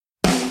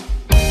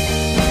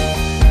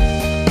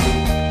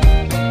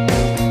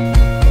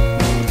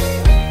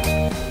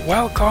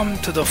Welcome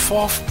to the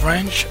Fourth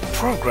Branch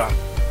program.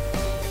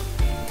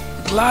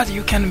 Glad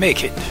you can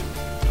make it.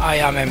 I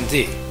am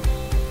MD.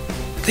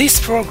 This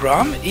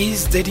program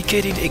is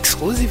dedicated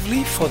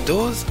exclusively for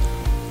those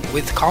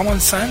with common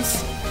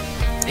sense,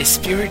 a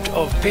spirit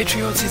of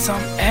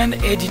patriotism, and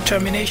a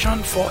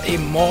determination for a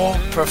more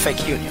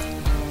perfect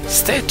union.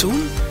 Stay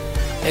tuned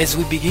as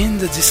we begin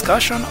the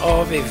discussion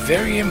of a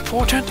very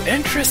important,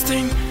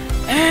 interesting,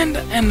 and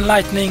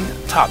enlightening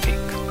topic.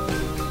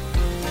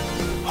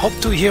 Hope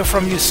to hear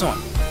from you soon.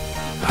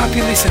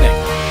 Happy listening.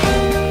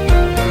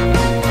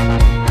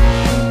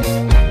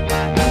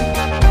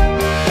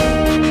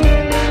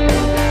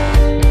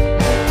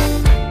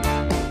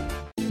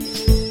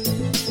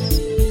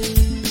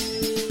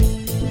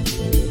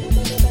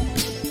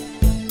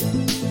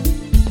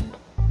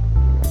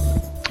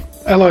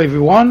 Hello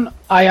everyone,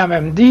 I am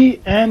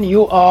MD and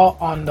you are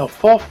on the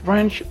Fourth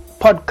Branch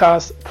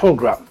podcast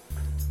program.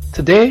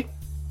 Today,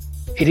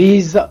 it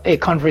is a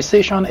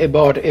conversation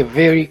about a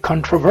very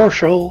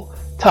controversial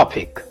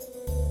topic,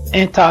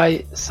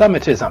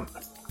 anti-Semitism.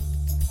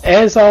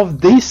 As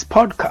of this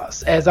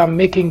podcast, as I'm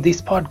making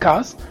this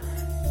podcast,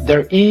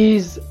 there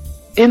is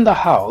in the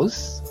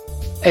House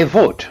a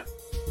vote,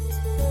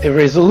 a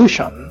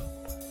resolution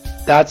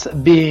that's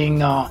being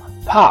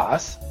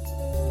passed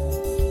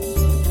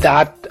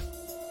that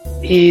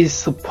is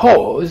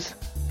supposed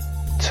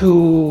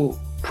to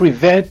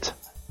prevent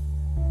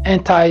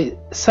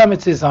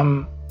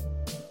anti-Semitism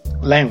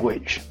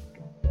language.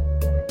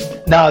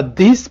 Now,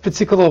 this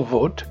particular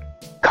vote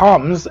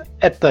comes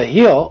at the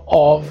heel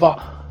of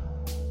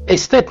a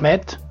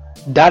statement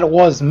that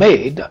was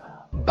made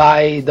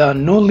by the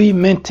newly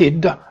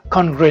minted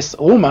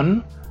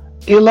Congresswoman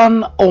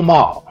Ilhan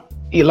Omar.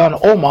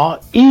 Ilhan Omar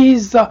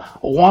is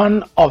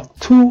one of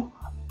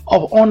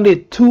only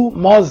two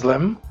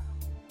Muslims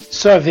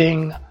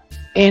serving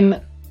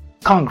in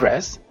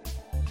Congress.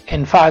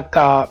 In fact,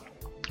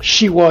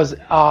 she was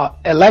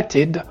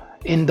elected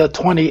in the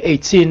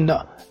 2018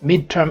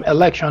 midterm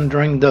election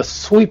during the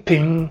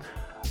sweeping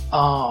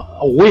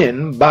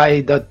win by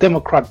the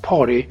Democrat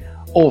Party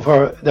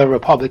over the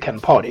Republican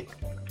Party.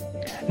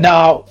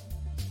 Now,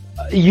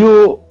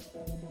 you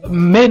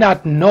may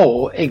not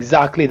know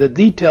exactly the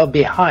detail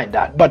behind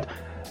that, but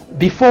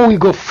before we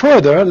go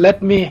further,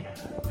 let me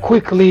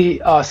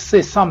quickly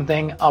say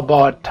something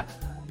about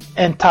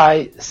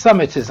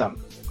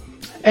anti-Semitism.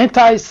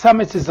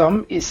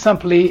 Anti-Semitism is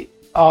simply,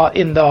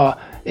 in the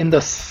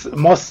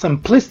most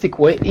simplistic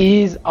way,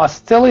 is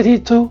hostility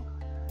to,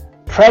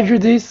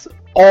 prejudice,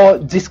 or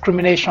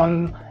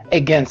discrimination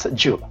against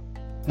Jew.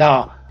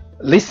 Now,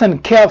 listen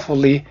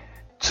carefully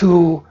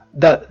to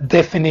the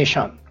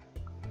definition.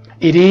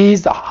 It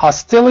is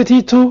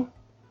hostility to,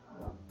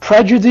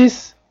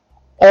 prejudice,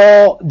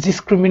 or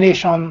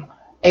discrimination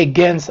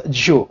against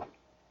Jew.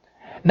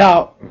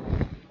 Now,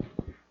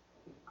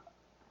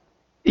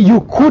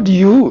 you could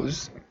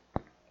use,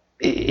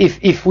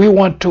 if we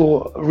want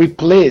to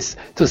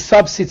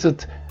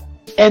substitute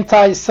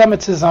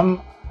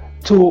anti-Semitism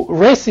to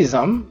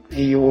racism,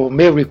 you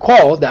may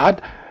recall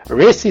that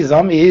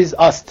racism is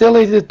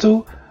hostility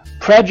to,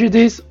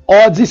 prejudice,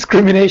 or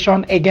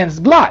discrimination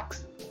against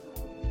blacks.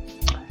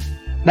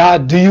 Now,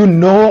 do you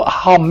know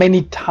how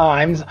many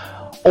times,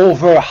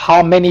 over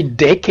how many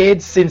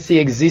decades since the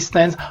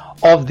existence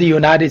of the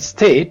United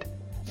States,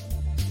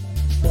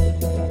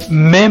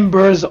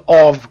 members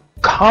of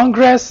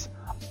Congress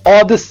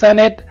or the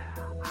Senate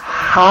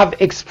have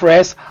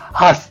expressed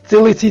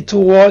hostility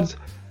towards,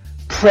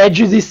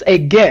 prejudice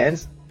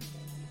against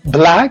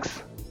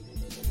blacks?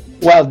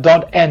 Well,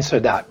 don't answer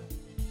that.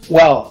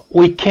 Well,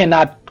 we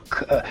cannot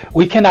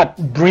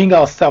bring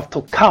ourselves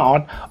to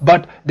count,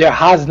 but there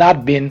has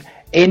not been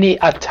any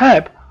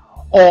attempt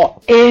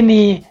or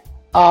any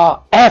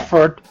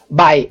effort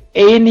by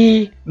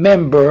any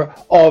member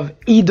of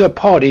either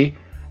party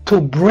to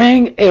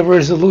bring a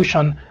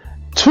resolution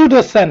to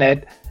the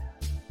Senate,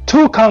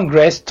 to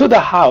Congress, to the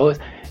House,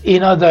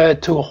 in order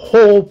to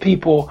hold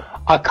people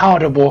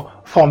accountable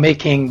for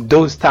making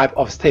those type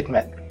of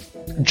statements.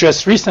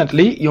 Just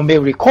recently, you may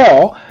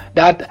recall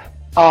that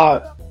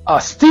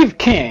Steve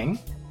King,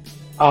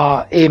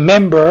 a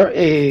member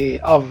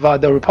of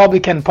the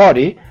Republican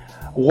Party,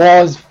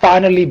 was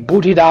finally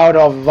booted out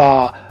of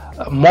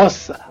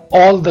most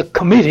all the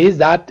committees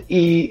that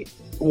he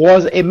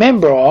was a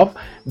member of,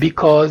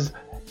 because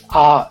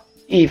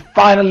he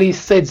finally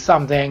said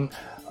something,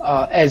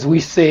 as we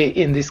say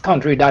in this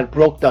country, that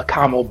broke the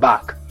camel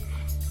back.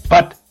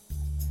 But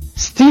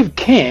Steve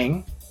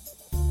King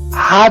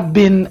had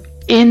been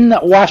in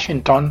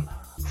Washington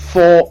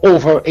for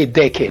over a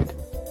decade,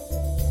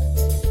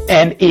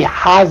 and he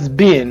has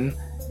been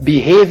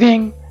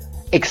behaving,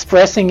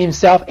 expressing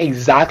himself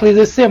exactly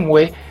the same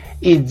way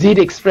he did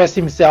express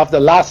himself the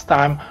last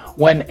time,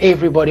 when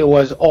everybody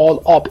was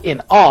all up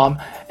in arms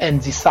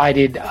and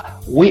decided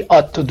we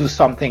ought to do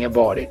something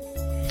about it.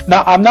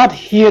 Now, I'm not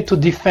here to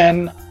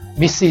defend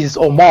Mrs.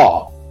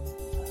 Omar.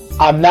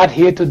 I'm not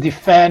here to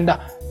defend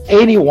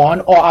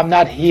anyone, or I'm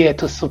not here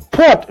to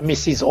support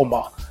Mrs.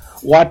 Omar.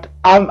 what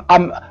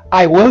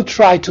I will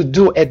try to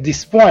do at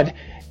this point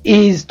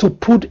is to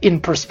put in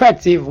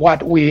perspective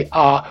what we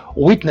are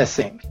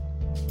witnessing.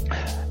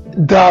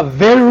 The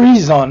very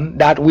reason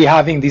that we're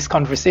having this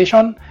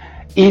conversation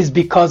is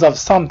because of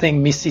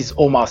something Mrs.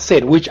 Omar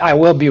said, which I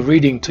will be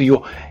reading to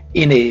you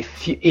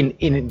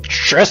in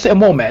just a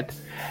moment.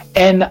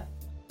 And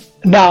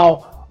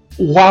now,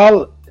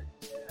 while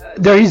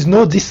there is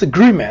no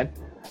disagreement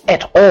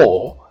at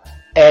all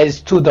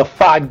as to the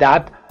fact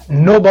that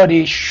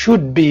nobody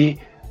should be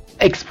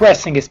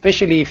expressing,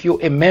 especially if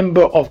you're a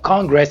member of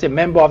Congress, a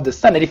member of the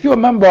Senate, if you're a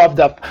member of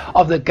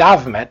the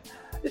government,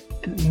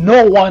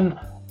 no one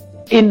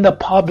in the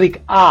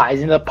public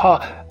eyes,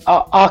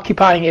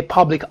 occupying a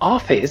public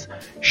office,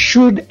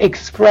 should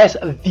express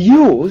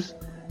views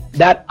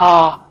that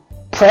are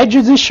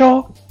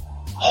prejudicial,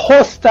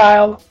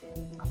 hostile,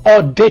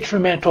 or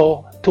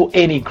detrimental to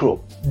any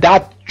group.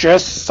 That's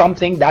just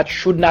something that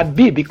should not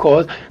be,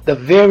 because the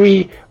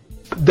very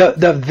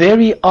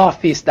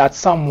office that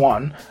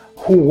someone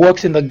who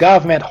works in the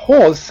government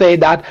holds say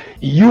that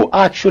you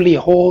actually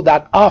hold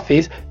that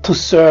office to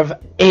serve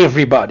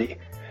everybody.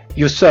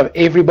 You serve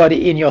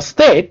everybody in your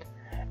state,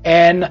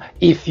 and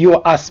if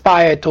you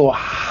aspire to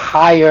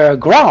higher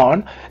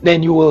ground,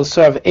 then you will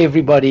serve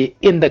everybody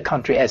in the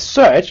country as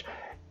such,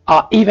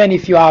 even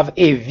if you have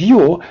a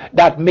view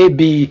that may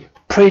be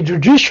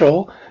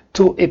prejudicial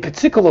to a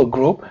particular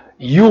group,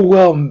 you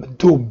will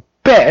do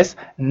best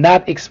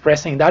not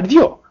expressing that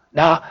view.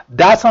 Now,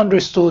 that's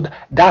understood,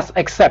 that's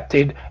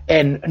accepted,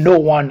 and no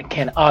one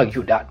can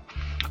argue that.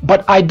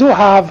 But I do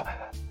have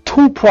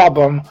two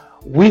problems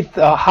with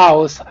the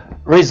House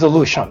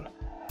resolution.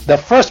 The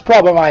first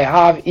problem I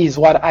have is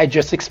what I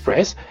just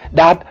expressed,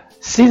 that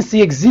since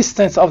the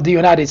existence of the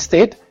United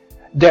States,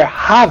 there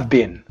have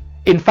been,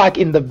 in fact,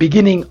 in the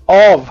beginning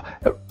of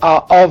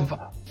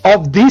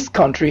this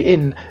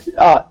country,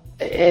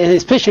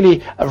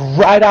 especially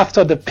right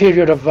after the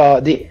period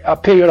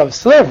of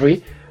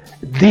slavery,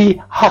 the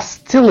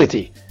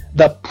hostility,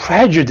 the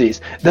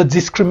prejudice, the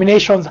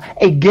discriminations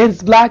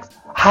against blacks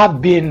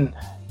have been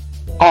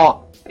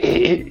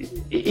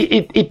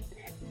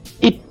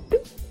it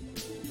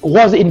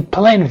was in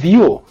plain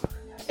view,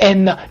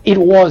 and it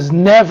was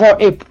never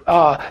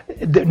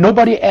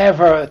nobody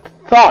ever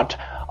thought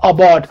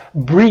about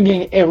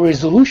bringing a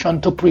resolution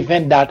to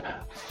prevent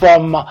that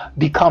from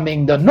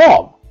becoming the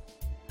norm.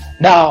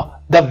 Now,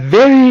 the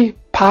very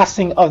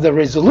passing of the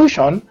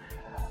resolution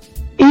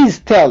is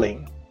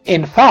telling.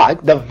 In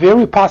fact, the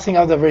very passing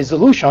of the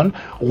resolution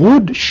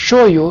would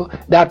show you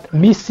that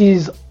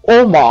Mrs.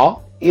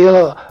 Omar,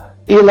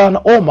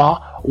 Ilhan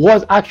Omar,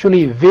 was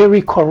actually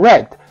very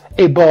correct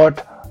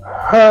about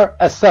her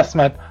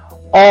assessment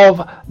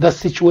of the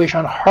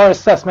situation, her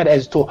assessment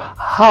as to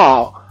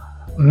how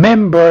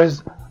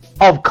members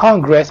of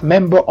Congress,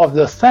 member of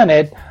the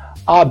Senate,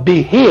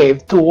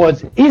 behave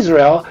towards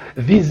Israel,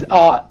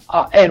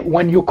 and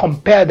when you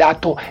compare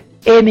that to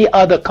any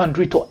other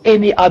country, to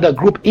any other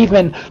group,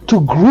 even to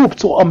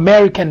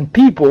American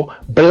people,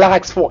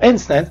 blacks for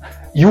instance,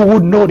 you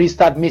would notice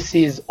that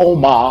Mrs.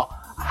 Omar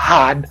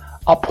had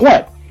a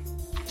point.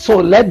 So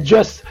let's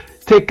just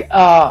take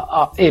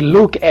a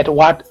look at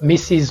what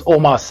Mrs.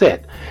 Omar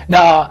said.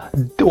 Now,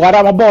 what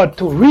I'm about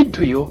to read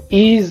to you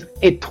is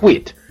a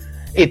tweet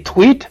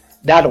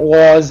that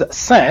was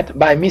sent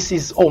by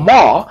Mrs.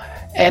 Omar,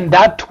 and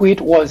that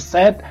tweet was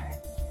sent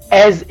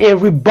as a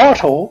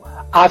rebuttal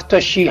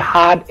after she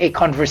had a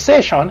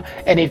conversation,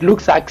 and it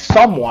looks like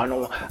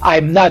someone,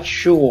 I'm not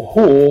sure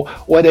who,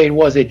 whether it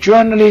was a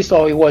journalist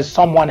or it was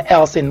someone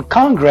else in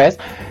Congress,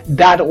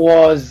 that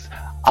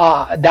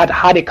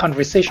had a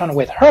conversation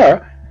with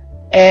her,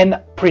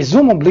 and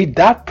presumably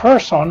that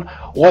person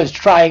was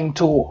trying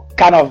to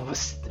kind of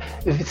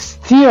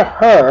steer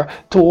her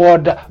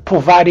toward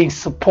providing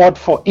support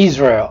for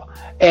Israel.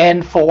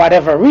 And for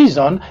whatever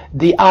reason,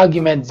 the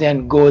argument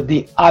then go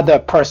the other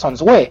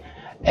person's way.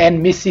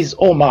 And Mrs.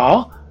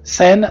 Omar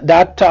sent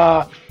that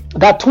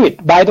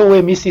tweet. By the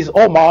way, Mrs.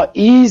 Omar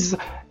is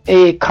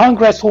a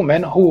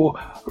congresswoman who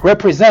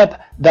represents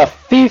the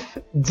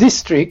 5th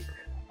district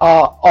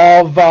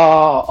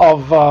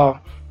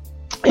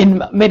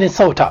in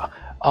Minnesota.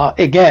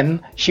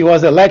 Again, she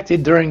was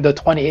elected during the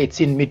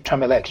 2018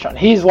 midterm election.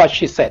 Here's what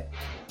she said.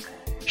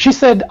 She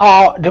said,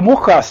 "Our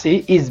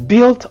democracy is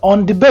built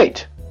on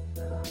debate.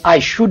 I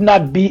should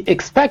not be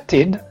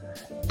expected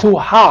to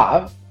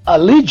have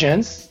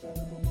allegiance,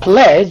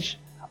 pledge,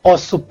 or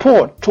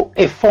support to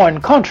a foreign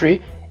country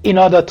in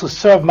order to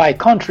serve my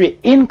country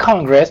in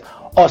Congress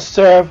or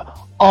serve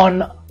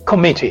on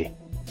committee.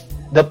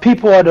 The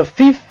people of the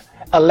 5th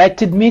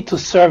elected me to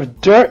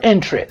serve their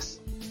interests.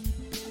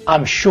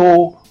 I'm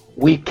sure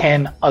we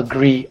can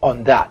agree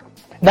on that."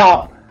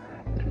 Now,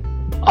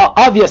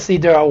 obviously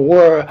there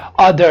were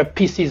other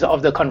pieces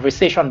of the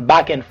conversation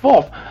back and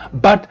forth,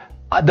 but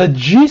the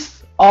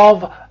gist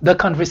of the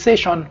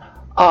conversation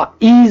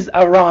is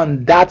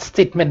around that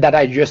statement that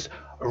I just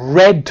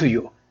read to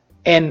you.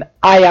 And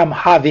I am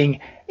having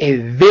a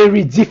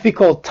very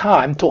difficult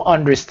time to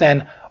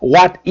understand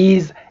what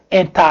is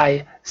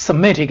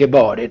Semitic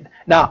about it.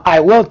 Now, I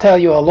will tell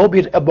you a little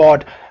bit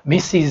about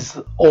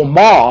Mrs.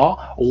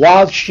 Omar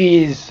while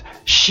she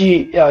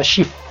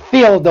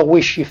feel the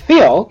way she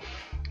feel,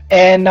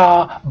 and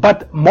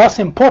but most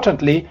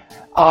importantly,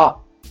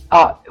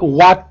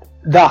 what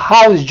the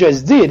House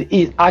just did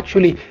is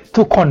actually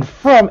to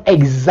confirm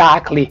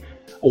exactly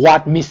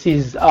what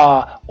Mrs.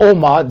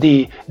 Omar,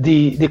 the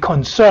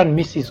concern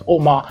Mrs.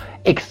 Omar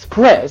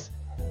expressed.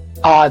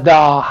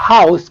 The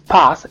House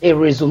passed a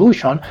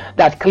resolution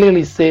that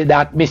clearly said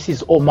that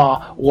Mrs.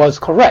 Omar was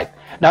correct.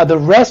 Now, the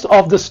rest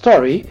of the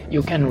story,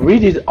 you can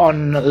read it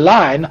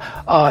online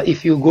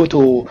if you go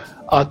to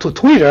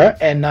Twitter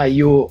and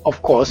you,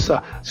 of course,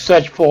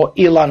 search for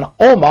Ilhan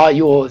Omar.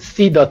 You will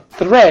see the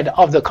thread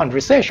of the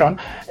conversation.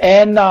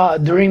 And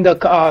during the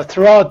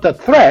throughout the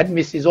thread,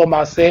 Mrs.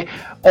 Omar say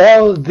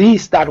all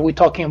this that we're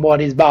talking about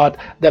is about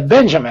the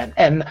Benjamin,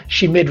 and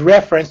she made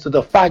reference to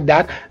the fact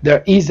that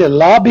there is a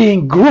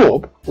lobbying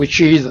group which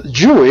is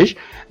Jewish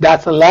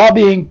that's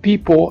lobbying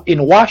people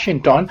in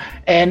Washington,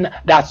 and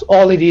that's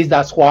all it is.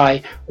 That's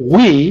why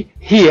we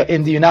here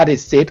in the United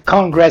States,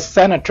 Congress,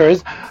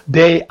 senators,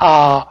 they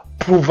are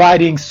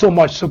providing so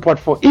much support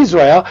for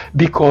Israel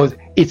because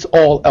it's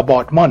all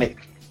about money.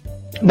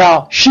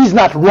 Now, she's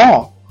not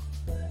wrong.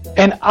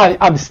 And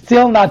I'm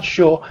still not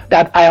sure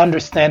that I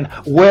understand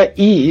where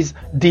is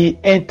the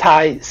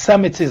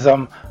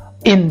anti-Semitism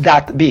in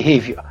that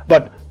behavior.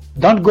 But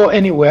don't go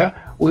anywhere.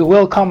 We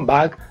will come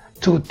back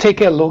to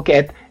take a look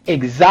at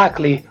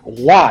exactly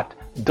what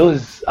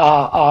those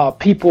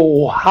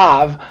people who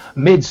have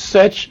made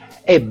such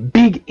a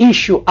big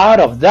issue out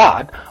of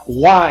that,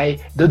 why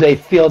do they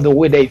feel the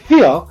way they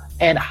feel,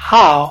 and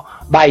how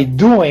by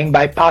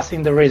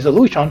passing the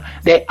resolution,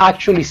 they're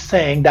actually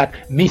saying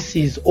that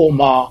Mrs.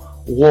 Omar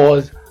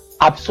was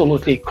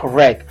absolutely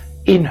correct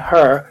in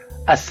her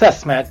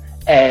assessment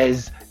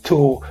as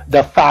to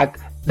the fact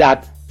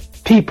that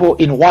people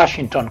in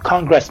Washington,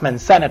 congressmen,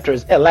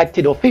 senators,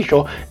 elected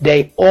officials,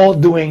 they all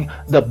doing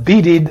the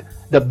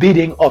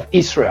bidding of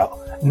Israel.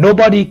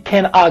 Nobody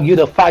can argue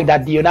the fact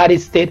that the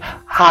United States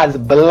has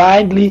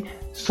blindly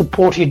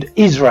supported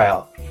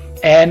Israel.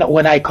 And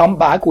when I come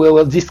back, we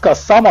will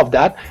discuss some of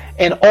that.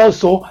 And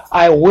also,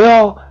 I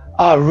will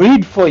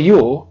read for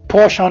you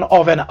portion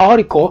of an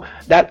article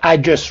that I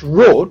just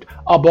wrote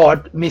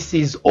about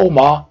Mrs.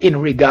 Omar in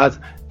regards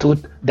to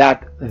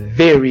that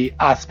very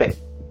aspect.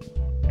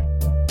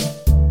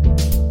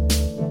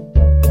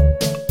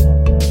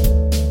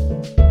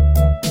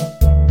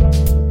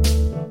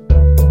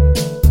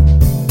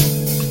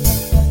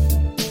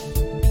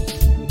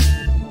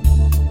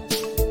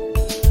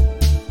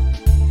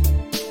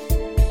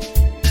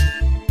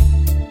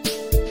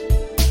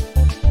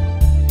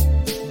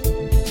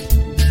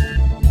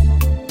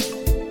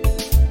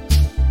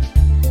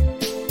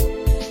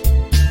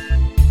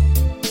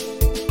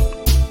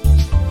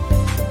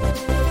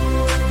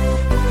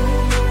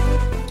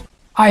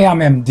 I am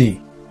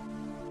MD,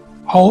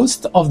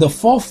 host of the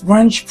Fourth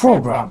Branch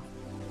program,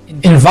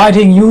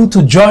 inviting you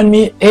to join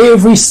me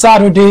every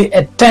Saturday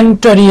at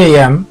 10:30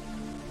 a.m.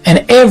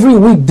 and every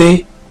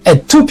weekday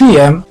at 2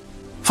 p.m.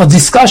 for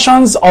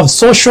discussions of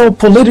social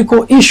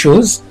political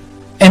issues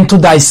and to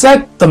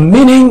dissect the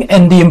meaning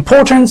and the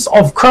importance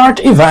of current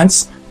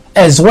events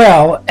as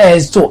well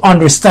as to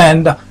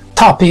understand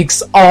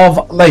topics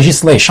of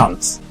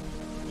legislations.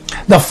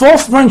 The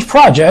Fourth Branch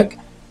Project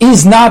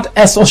is not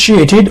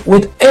associated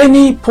with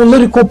any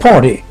political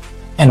party,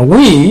 and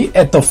we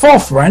at the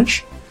Fourth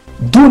Branch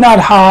do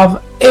not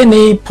have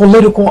any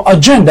political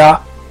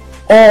agenda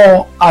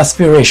or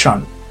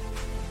aspiration.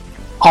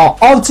 Our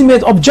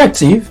ultimate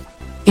objective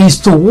is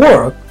to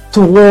work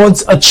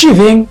towards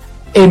achieving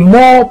a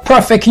more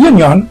perfect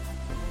union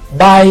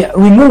by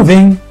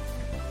removing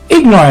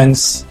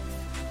ignorance,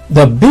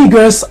 the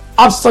biggest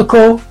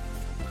obstacle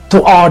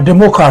to our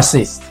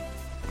democracy.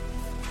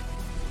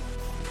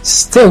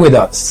 Stay with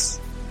us.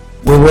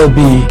 We will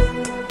be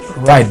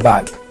right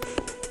back.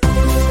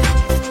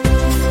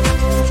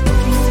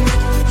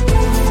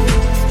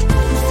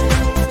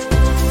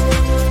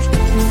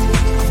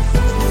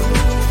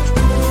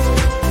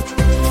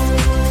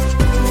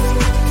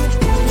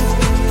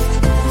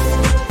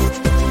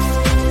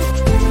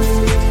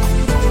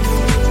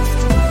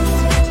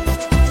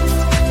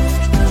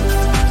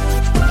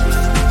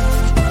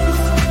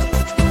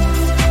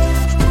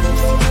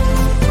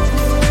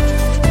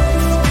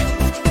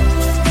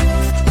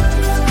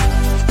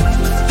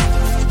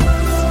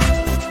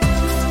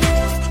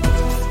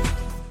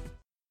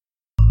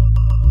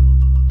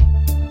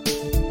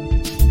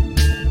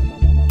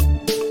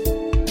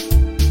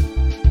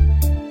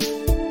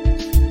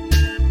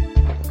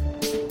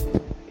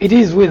 It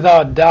is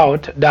without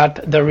doubt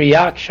that the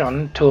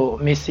reaction to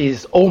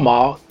Mrs.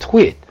 Omar's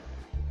tweet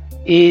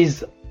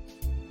is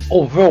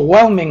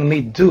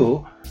overwhelmingly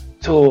due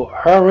to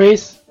her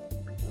race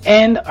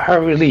and her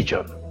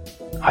religion.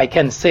 I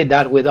can say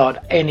that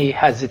without any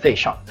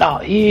hesitation. Now,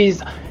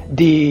 here's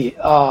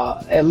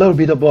a little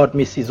bit about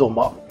Mrs.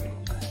 Omar.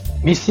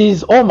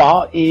 Mrs.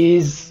 Omar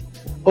is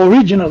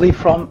originally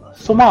from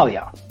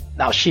Somalia.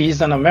 Now, she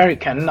is an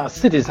American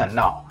citizen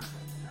now.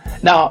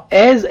 Now,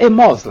 as a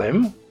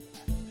Muslim,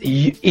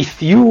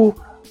 if you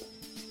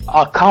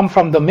come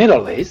from the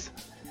Middle East,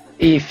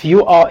 if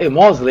you are a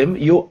Muslim,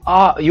 you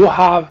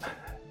have,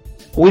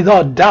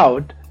 without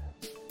doubt,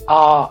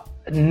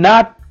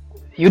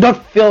 you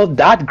don't feel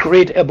that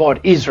great about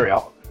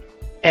Israel.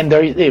 And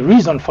there is a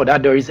reason for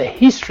that. There is a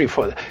history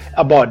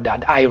about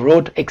that. I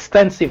wrote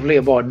extensively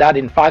about that.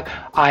 In fact,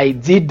 I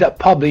did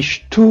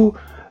publish 2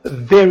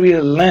 very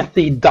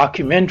lengthy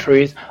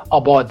documentaries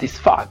about this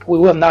fact. We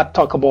will not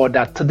talk about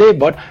that today,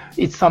 but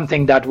it's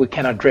something that we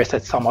can address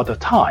at some other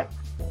time.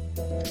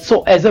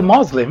 So as a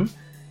Muslim,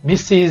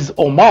 Mrs.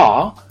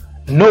 Omar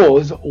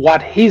knows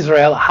what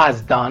Israel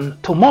has done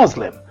to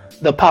Muslims,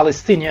 the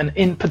Palestinian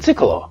in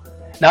particular.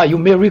 Now, you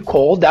may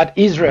recall that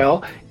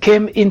Israel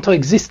came into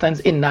existence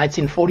in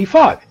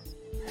 1945.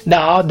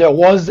 Now, there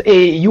was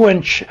a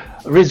UN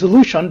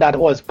resolution that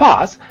was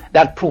passed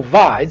that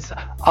provides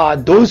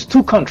those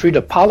 2 countries,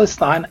 the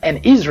Palestine and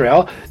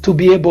Israel, to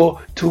be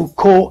able to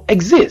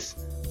coexist.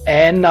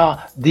 And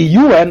the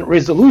UN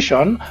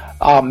resolution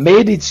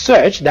made it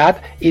such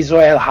that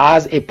Israel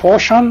has a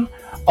portion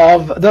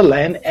of the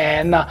land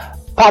and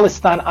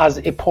Palestine has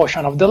a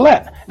portion of the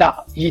land.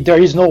 Now, there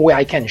is no way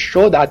I can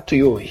show that to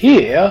you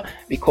here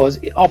because,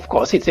 of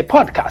course, it's a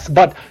podcast.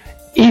 But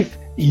if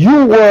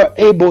you were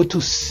able to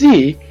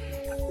see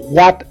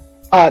what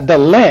the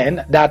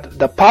land that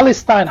the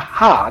Palestine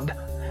had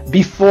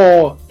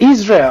before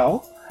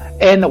Israel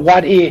and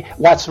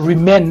what's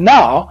remained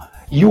now,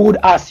 you would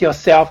ask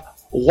yourself,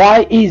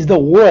 why is the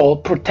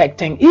world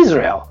protecting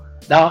Israel?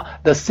 Now,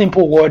 the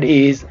simple word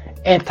is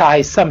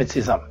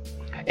anti-Semitism.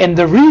 And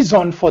the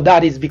reason for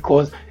that is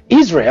because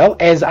Israel,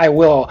 as I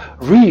will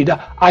read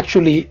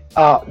actually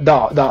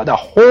the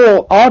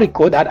whole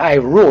article that I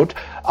wrote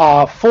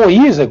 4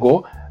 years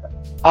ago,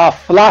 are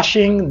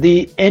flashing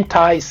the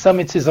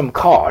anti-Semitism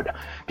card,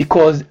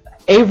 because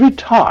every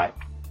time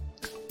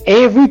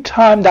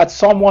that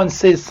someone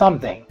says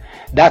something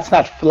that's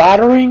not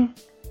flattering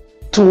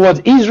towards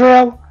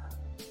Israel,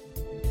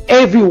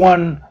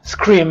 everyone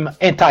scream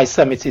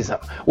anti-Semitism,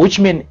 which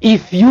means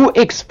if you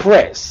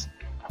express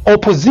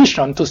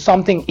opposition to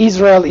something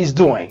Israel is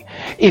doing,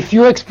 if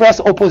you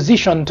express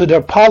opposition to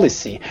their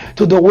policy,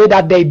 to the way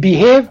that they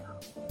behave,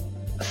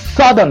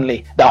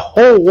 suddenly the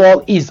whole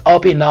world is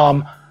up in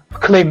arms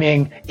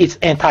claiming it's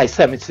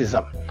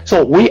anti-Semitism.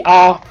 So we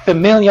are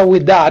familiar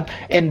with that,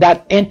 and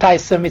that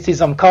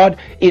anti-Semitism card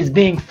is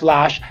being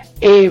flashed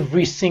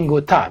every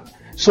single time.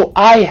 So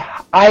I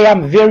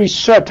am very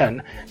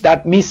certain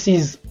that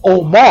Mrs.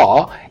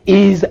 Omar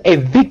is a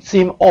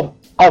victim of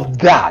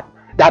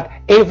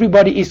that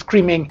everybody is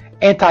screaming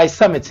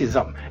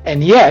anti-Semitism,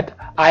 and yet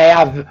I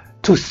have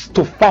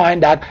to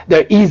find that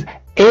there is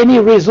any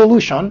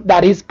resolution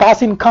that is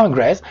passed in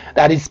Congress,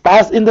 that is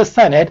passed in the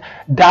Senate,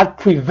 that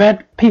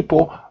prevent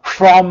people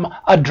from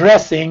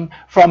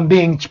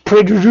being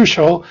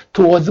prejudicial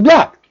towards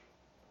black.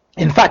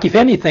 In fact, if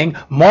anything,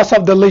 most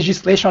of the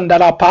legislation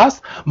that are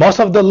passed, most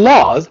of the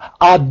laws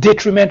are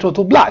detrimental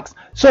to blacks.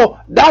 So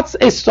that's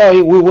a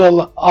story we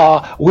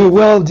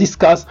will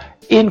discuss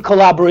in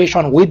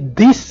collaboration with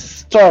this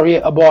story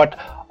about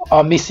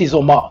Mrs.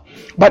 Omar.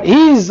 But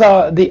here's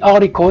the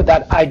article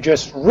that I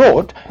just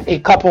wrote a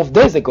couple of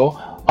days ago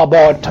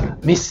about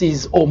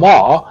Mrs.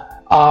 Omar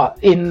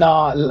in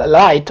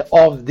light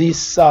of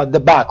this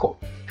debacle.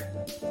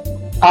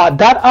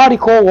 That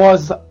article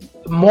was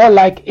more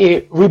like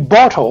a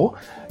rebuttal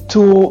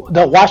to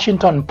the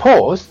Washington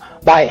Post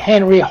by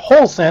Henry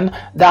Olsen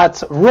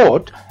that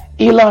wrote,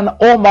 Ilhan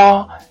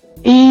Omar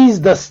is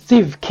the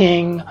Steve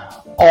King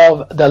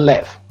of the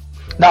left.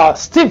 Now,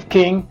 Steve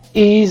King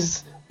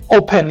is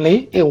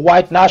openly a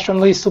white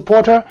nationalist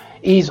supporter,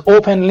 is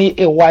openly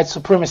a white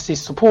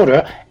supremacist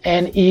supporter,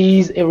 and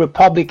is a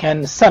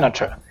Republican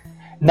senator.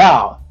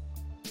 Now,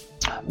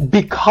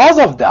 because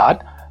of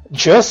that,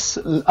 just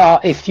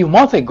a few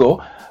months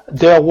ago,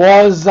 there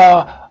was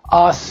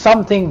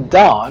something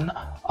done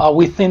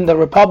within the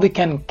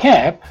Republican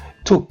camp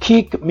to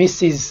kick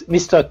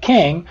Mr.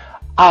 King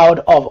out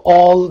of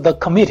all the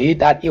committee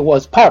that he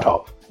was part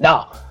of.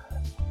 Now,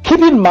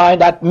 keep in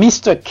mind that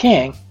Mr.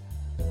 King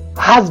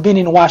has been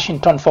in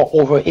Washington for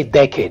over a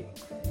decade,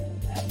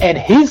 and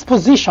his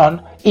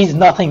position is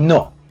nothing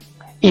new.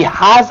 He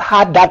has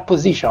had that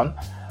position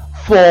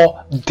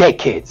for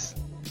decades,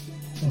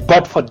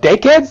 but for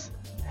decades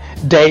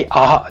they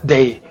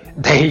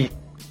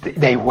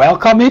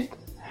welcome it,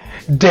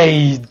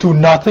 they do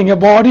nothing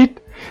about it,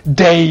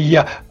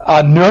 they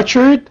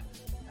nurture it,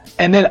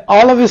 and then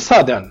all of a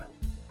sudden,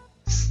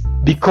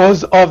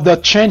 because of the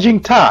changing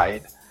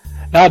tide,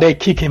 now they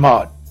kick him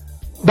out.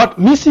 But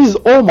Mrs.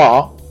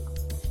 Omar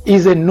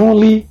is a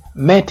newly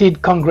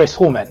minted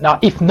congresswoman. Now,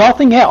 if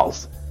nothing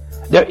else,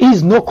 there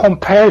is no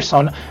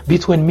comparison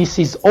between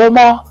Mrs.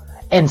 Omar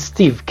and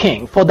Steve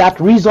King for that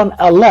reason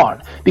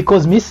alone,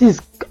 because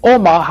Mrs.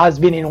 Omar has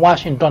been in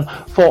Washington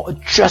for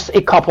just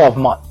a couple of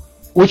months,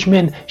 which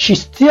means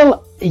she's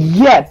still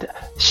yet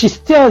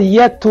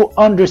to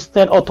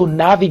understand or to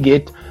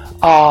navigate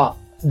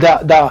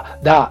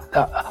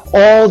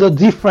all the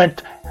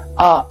different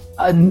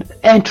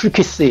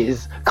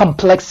intricacies,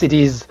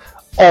 complexities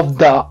of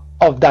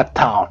that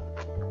town.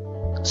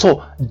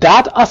 So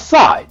that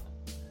aside,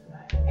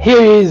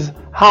 here is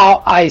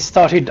how I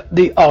started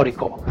the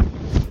article.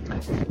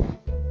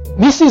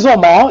 Mrs.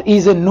 Omar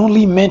is a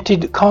newly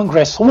minted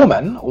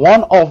congresswoman,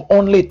 one of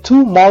only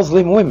 2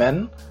 Muslim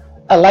women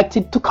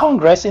elected to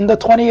Congress in the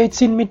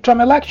 2018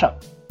 midterm election.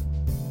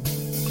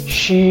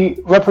 She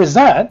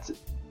represents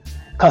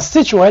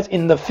constituents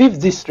in the 5th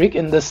district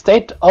in the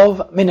state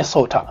of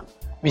Minnesota.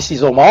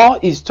 Mrs. Omar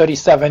is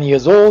 37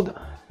 years old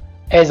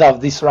as of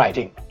this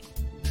writing.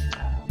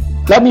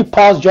 Let me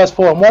pause just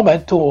for a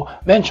moment to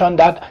mention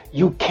that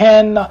you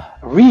can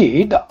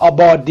read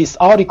about this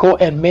article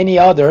and many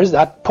others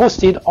that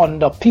posted on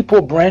the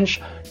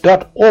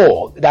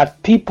peoplebranch.org.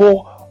 That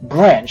People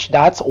Branch,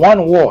 that's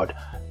one word,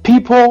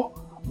 People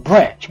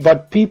Branch,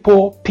 but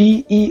People,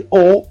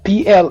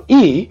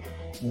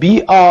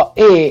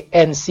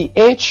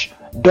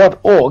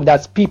 PeopleBranch.org.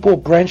 That's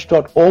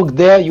peoplebranch.org.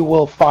 There you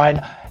will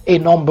find a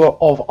number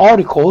of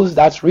articles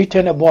that's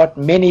written about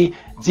many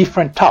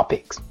different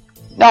topics.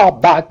 Now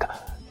back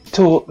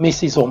to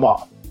Mrs.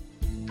 Omar.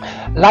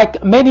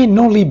 Like many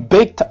newly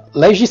baked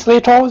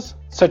legislators,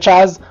 such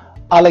as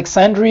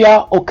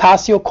Alexandria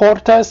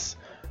Ocasio-Cortez,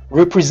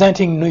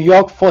 representing New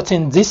York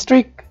 14th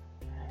District,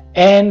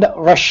 and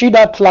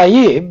Rashida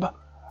Tlaib,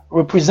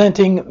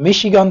 representing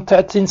Michigan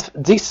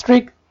 13th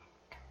District,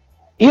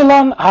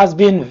 Elon has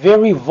been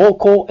very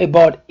vocal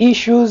about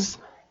issues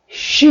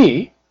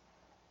she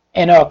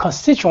and her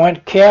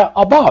constituents care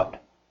about.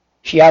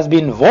 She has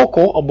been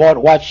vocal about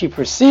what she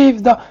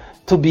perceived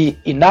to be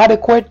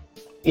inadequate,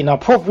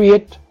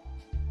 inappropriate,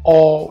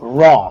 or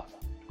wrong.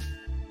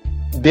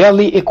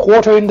 Barely a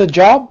quarter in the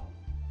job,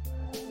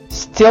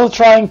 still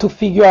trying to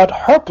figure out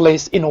her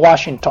place in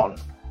Washington,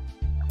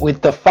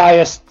 with the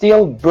fire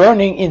still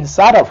burning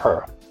inside of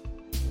her.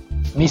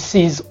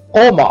 Mrs.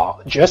 Omar,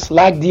 just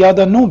like the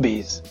other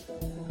newbies,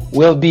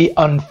 will be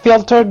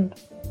unfiltered,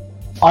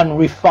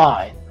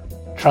 unrefined.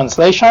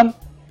 Translation: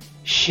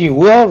 she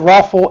will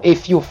ruffle a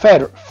few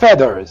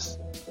feathers,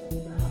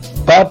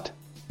 but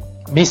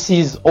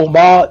Mrs.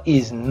 Omar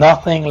is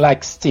nothing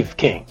like Steve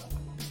King.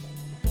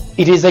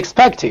 It is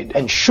expected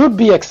and should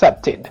be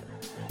accepted.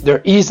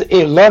 There is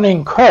a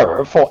learning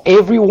curve for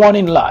everyone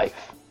in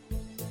life,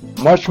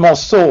 much more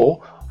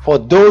so for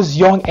those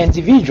young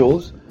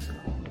individuals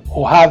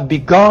who have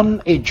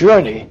begun a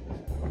journey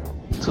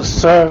to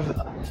serve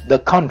the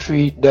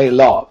country they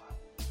love.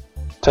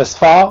 Thus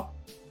far,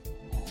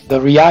 the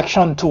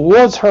reaction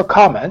towards her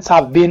comments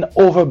have been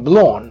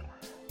overblown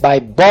by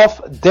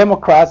both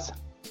Democrats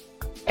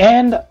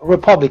and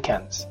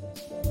Republicans.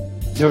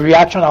 The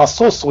reactions are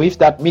so swift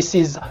that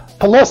Mrs.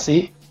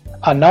 Pelosi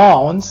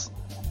announced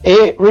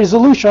a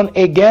resolution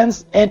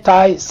against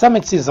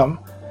anti-Semitism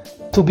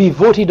to be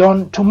voted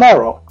on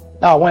tomorrow.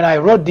 Now, when I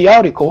wrote the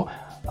article,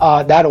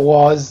 that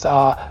was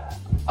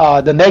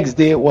the next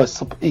day was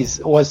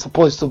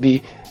supposed to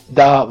be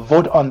the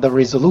vote on the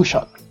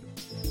resolution.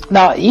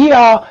 Now,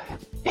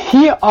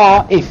 here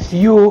are a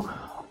few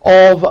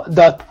of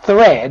the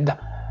thread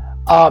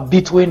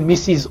between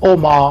Mrs.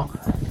 Omar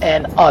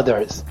and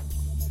others.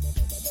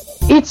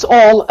 It's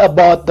all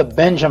about the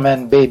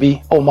Benjamin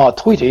baby, Omar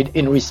tweeted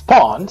in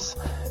response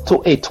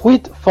to a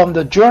tweet from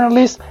the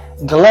journalist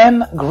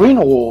Glenn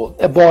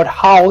Greenwald about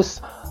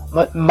House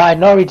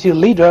Minority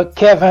Leader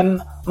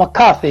Kevin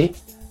McCarthy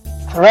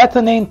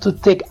threatening to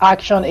take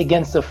action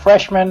against the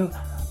freshman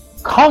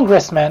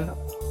congressman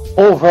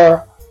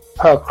over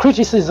her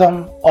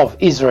criticism of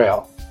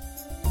Israel.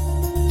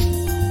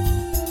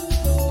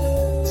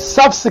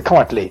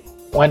 Subsequently,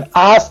 when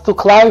asked to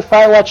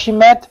clarify what she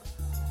meant,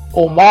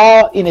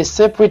 Omar in a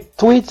separate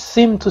tweet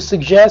seemed to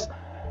suggest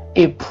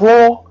a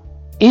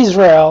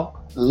pro-Israel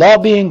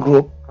lobbying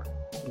group,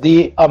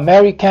 the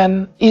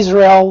American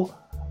Israel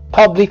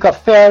Public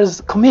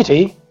Affairs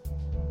Committee,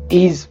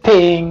 is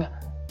paying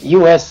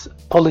U.S.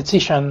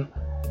 politicians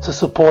to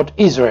support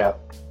Israel.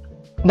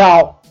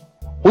 Now,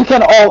 we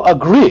can all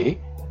agree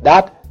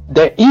that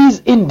there is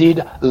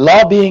indeed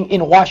lobbying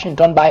in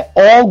Washington by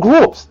all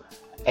groups,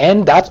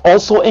 and that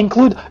also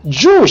includes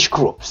Jewish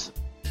groups.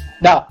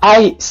 Now,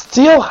 I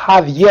still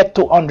have yet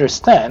to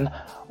understand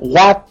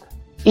what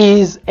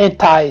is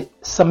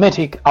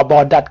anti-Semitic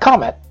about that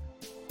comment,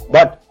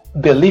 but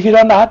believe it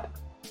or not,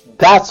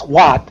 that's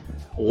what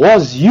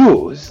was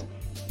used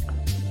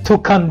to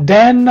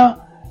condemn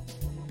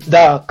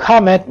the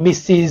comment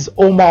Mrs.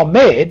 Omar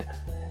made,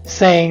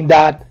 saying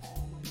that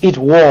it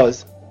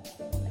was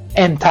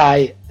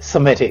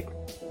anti-Semitic.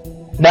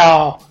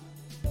 Now,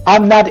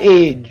 I'm not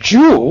a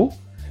Jew,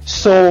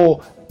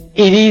 so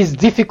it is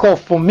difficult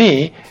for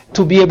me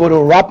to be able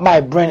to wrap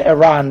my brain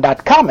around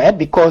that comment,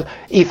 because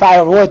if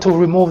I were to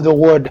remove the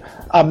word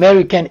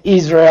American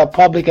Israel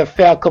Public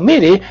Affairs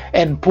Committee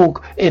and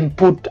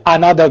put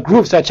another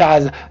group such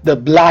as the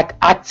Black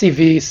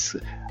Activists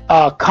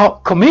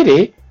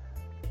Committee,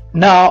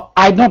 now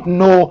I don't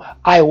know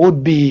I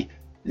would be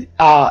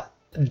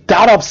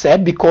that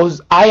upset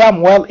because I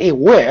am well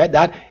aware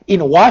that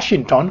in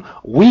Washington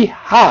we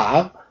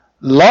have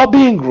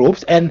lobbying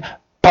groups and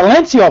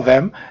plenty of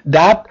them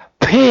that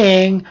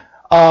paying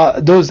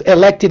those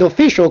elected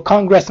officials,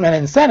 congressmen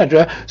and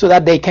senators, so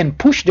that they can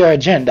push their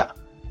agenda.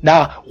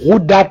 Now,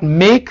 would that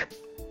make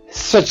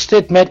such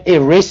statement a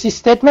racist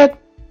statement?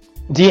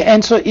 The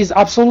answer is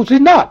absolutely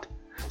not.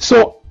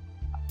 So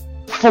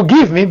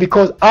forgive me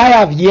because I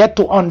have yet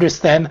to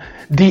understand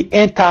the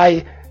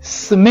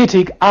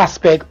anti-Semitic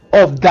aspect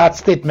of that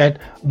statement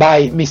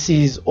by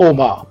Mrs.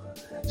 Omar.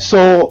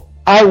 So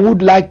I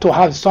would like to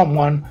have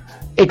someone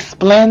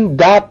explain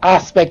that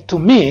aspect to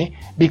me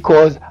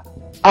because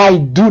I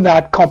do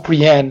not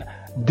comprehend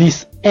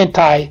this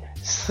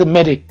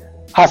anti-Semitic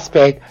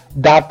aspect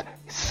that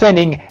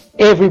sending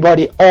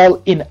everybody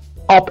all in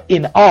up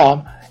in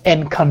arm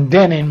and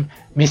condemning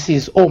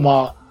Mrs.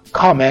 Omar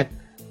comment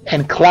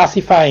and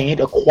classifying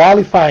it or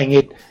qualifying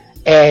it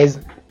as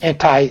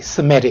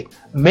anti-Semitic.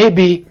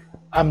 Maybe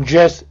I'm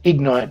just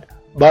ignorant,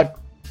 but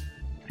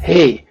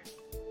hey,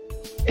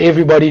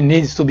 everybody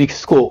needs to be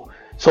schooled.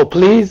 So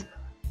please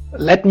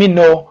let me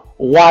know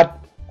what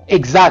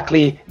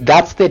exactly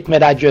that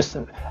statement I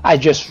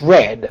just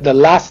read, the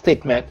last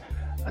statement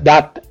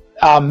that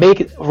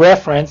make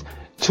reference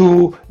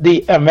to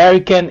the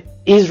American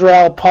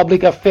Israel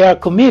Public Affairs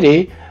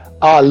Committee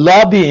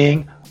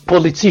lobbying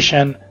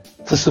politicians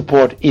to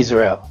support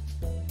Israel.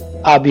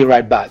 I'll be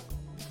right back.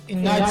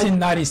 In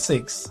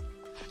 1996,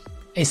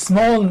 a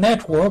small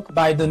network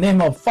by the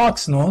name of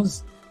Fox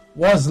News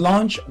was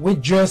launched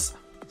with just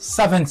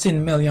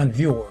 17 million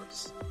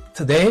viewers.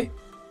 Today,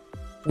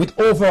 with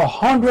over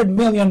 100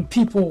 million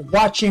people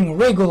watching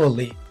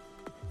regularly,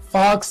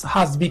 Fox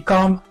has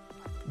become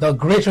the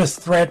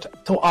greatest threat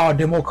to our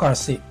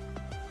democracy,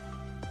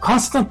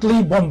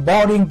 constantly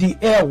bombarding the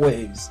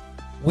airwaves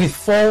with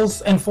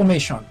false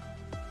information,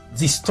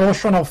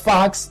 distortion of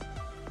facts,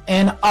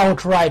 and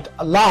outright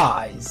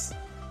lies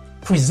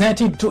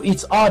presented to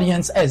its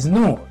audience as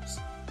news.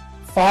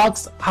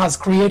 Fox has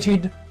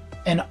created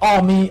an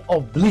army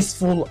of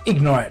blissful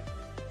ignorance.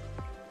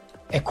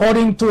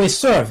 According to a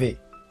survey,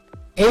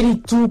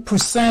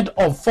 82%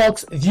 of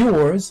Fox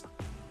viewers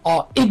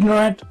are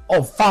ignorant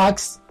of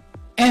facts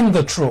and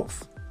the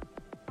truth.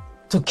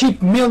 To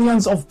keep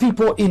millions of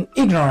people in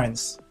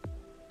ignorance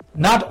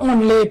not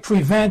only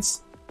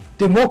prevents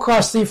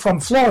democracy from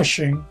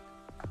flourishing,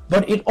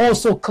 but it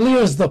also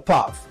clears the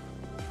path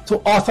to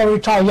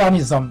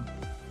authoritarianism,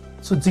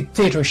 to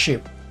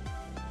dictatorship.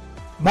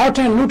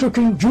 Martin Luther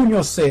King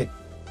Jr. said,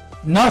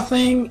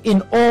 "Nothing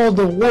in all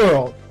the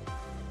world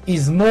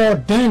is more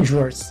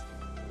dangerous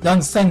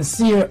than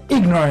sincere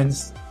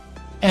ignorance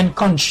and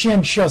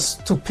conscientious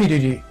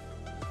stupidity."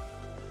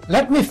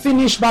 Let me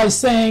finish by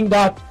saying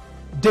that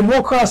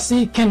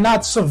democracy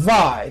cannot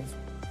survive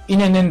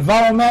in an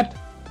environment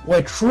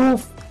where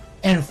truth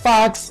and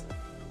facts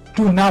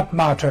do not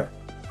matter.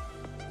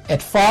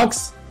 At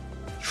Fox,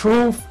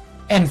 truth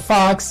and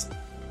facts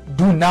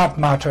do not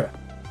matter.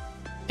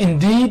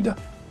 Indeed,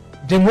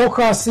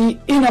 democracy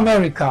in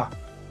America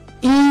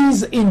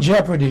is in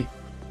jeopardy.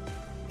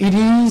 It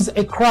is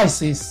a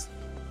crisis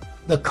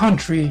the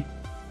country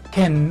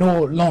can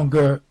no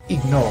longer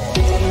ignore.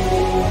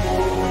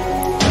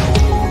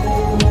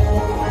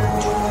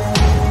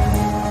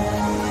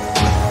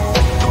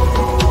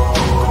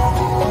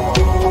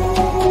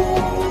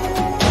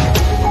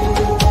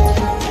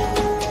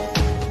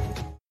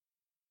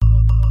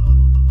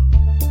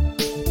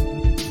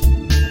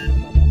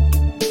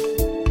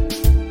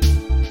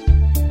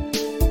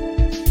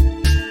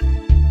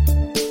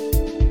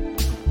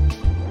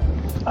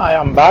 I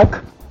am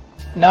back.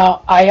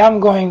 Now I am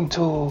going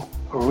to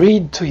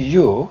read to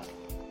you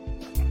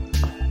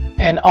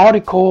an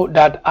article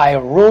that I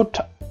wrote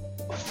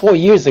 4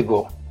 years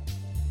ago.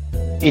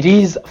 It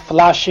is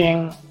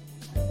flashing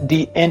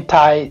the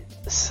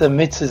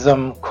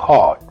anti-Semitism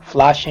card,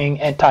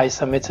 flashing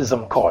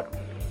anti-Semitism card.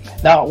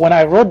 Now, when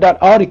I wrote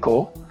that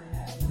article,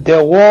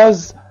 there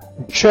was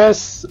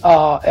just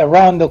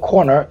around the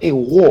corner a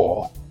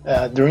war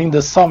during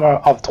the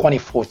summer of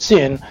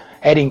 2014,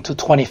 heading to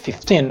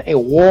 2015, a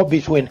war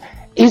between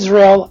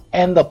Israel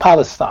and the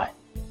Palestine.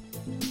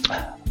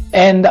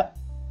 And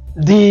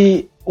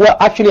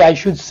actually I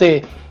should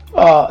say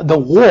the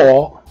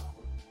war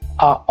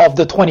of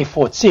the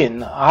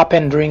 2014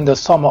 happened during the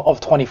summer of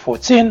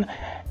 2014,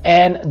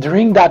 and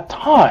during that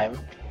time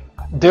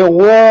there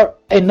were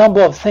a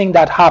number of things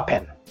that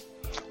happened.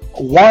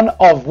 One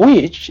of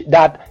which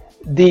that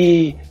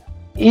the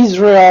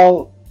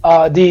Israel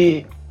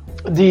the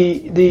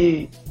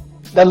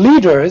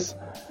leaders,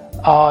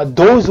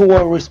 those who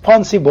were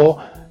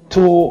responsible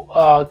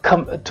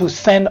to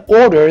send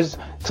orders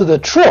to the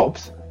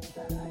troops,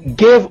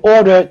 gave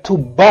order to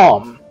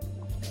bomb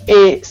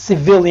a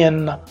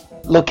civilian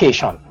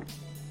location,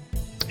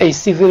 a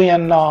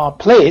civilian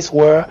place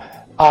where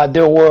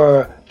there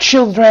were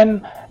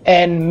children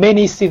and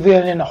many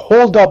civilians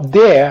holed up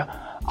there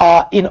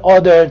in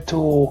order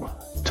to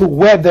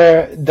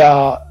weather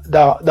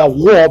the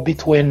war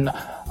between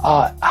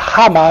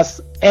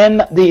Hamas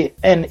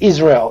and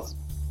Israel.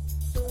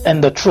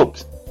 and the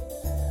troops.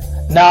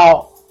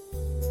 Now,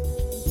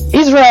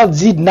 Israel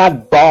did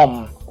not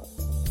bomb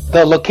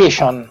the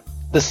location,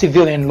 the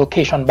civilian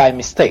location, by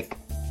mistake.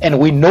 And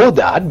we know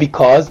that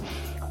because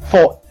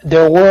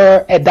there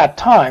were at that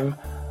time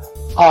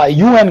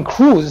UN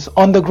crews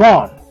on the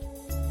ground.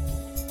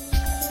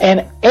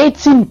 And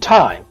 18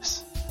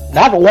 times,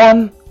 not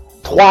one,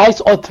 twice,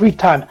 or 3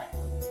 times,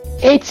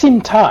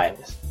 18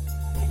 times,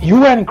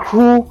 UN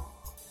crew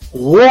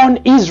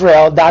warned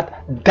Israel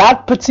that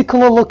that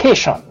particular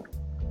location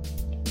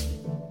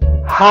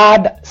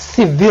had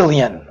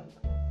civilian,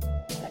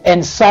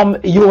 and some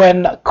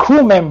UN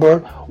crew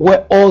members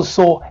were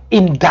also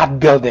in that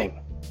building.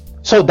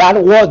 So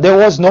there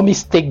was no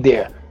mistake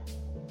there.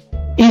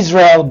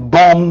 Israel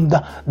bombed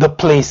the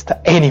place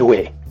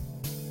anyway.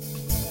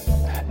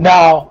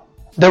 Now,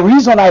 the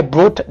reason I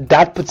brought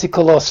that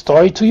particular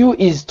story to you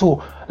is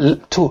to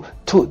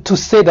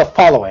say the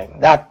following: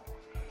 that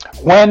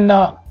when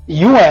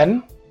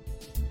UN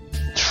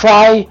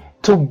try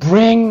to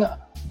bring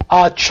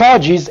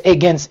charges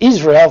against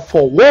Israel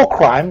for war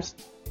crimes,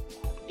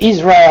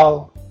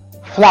 Israel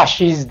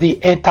flashes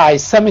the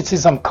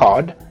anti-Semitism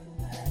card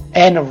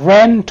and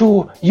ran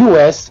to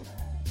US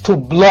to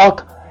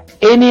block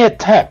any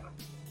attempt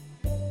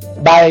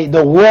by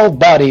the world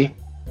body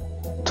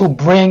to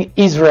bring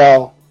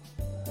Israel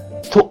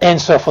to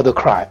answer for the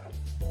crime.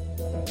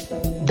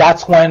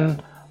 That's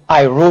when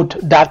I wrote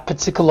that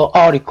particular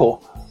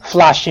article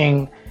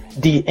flashing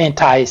the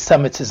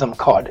anti-Semitism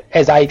card.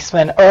 As I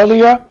explained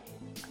earlier,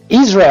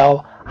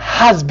 Israel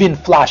has been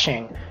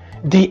flashing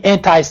the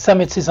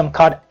anti-Semitism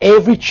card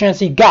every chance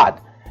he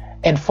got,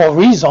 and for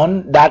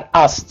reasons that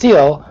are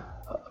still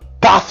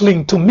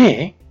baffling to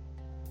me.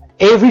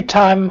 Every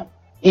time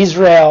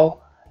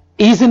Israel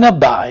is in a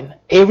bind,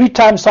 every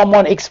time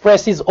someone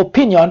expresses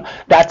opinion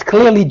that's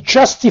clearly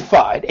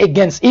justified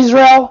against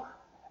Israel,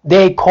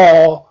 they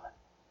cry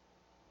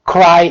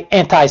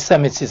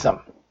anti-Semitism.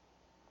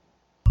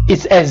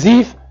 It's as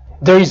if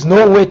there is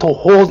no way to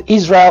hold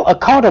Israel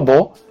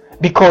accountable,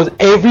 because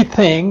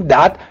everything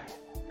that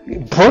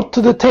brought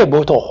to the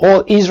table to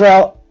hold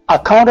Israel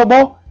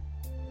accountable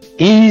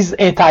is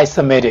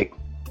anti-Semitic.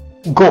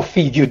 Go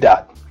figure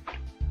that.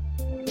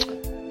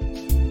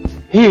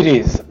 Here it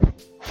is.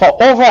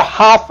 For over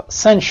half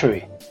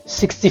century,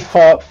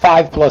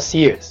 65 plus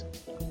years,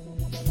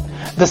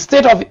 the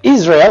state of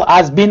Israel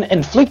has been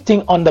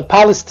inflicting on the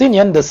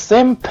Palestinians the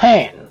same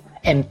pain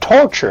and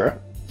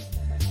torture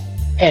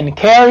and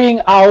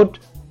carrying out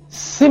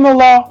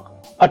similar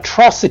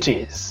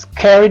atrocities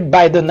carried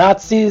by the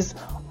Nazis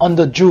on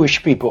the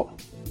Jewish people.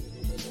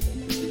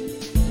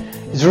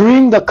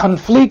 During the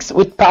conflicts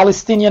with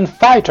Palestinian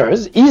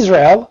fighters,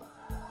 Israel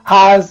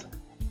has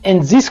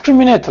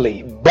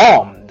indiscriminately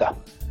bombed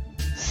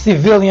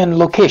civilian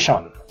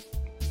locations,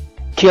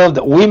 killed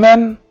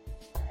women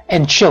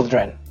and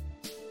children,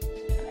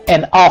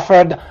 and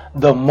offered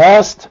the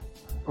most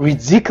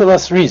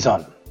ridiculous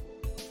reason.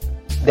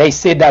 They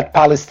said that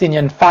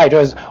Palestinian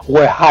fighters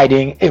were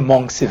hiding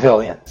among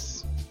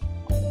civilians.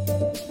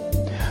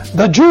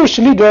 The Jewish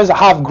leaders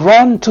have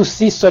grown to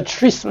see such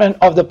treatment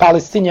of the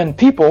Palestinian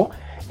people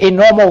a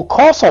normal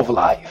course of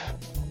life,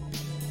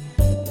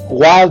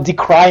 while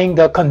decrying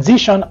the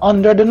condition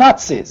under the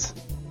Nazis.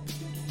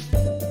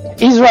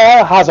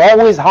 Israel has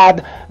always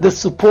had the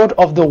support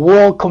of the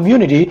world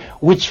community,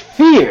 which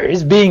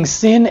fears being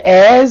seen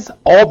as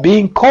or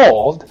being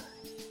called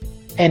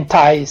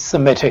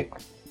anti-Semitic.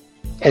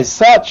 As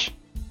such,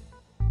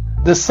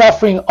 the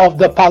suffering of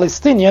the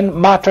Palestinian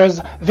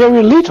matters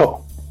very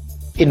little.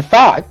 In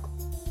fact,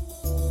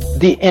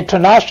 the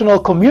international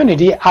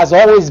community has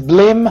always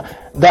blamed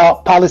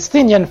the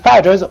Palestinian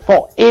fighters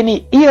for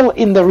any ill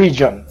in the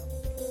region.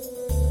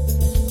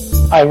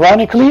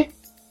 Ironically,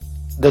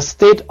 the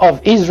state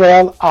of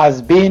Israel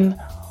has been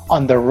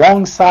on the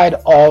wrong side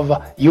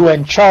of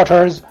UN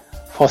charters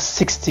for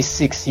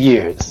 66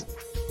 years.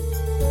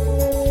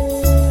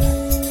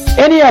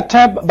 Any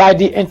attempt by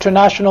the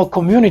international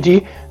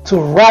community to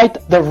right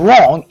the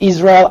wrong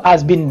Israel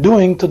has been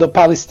doing to the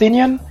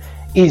Palestinians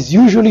is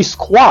usually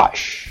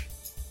squashed,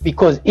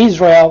 because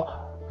Israel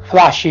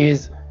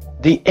flashes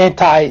the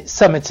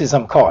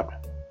anti-Semitism card.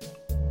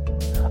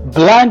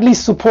 Blindly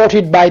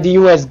supported by the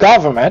US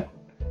government,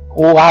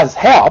 who has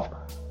helped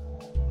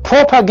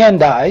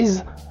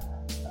propagandize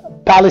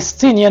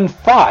Palestinian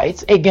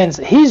fights against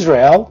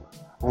Israel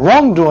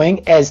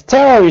wrongdoing as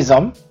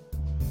terrorism,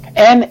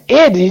 and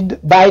aided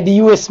by the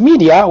US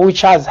media,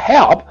 which has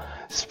helped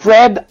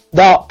spread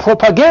the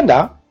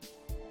propaganda,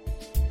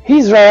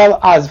 Israel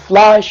has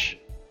flashed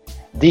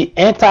the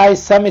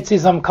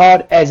anti-Semitism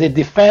card as a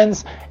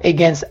defense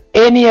against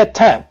any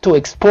attempt to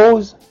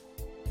expose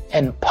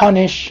and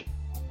punish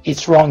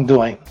its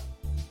wrongdoing.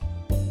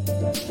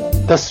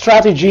 The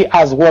strategy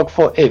has worked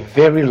for a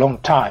very long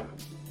time.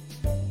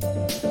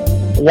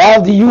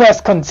 While the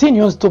US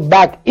continues to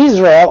back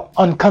Israel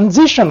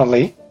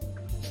unconditionally,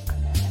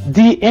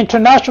 the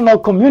international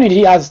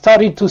community has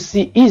started to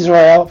see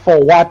Israel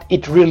for what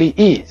it really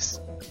is: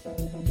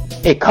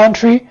 a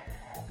country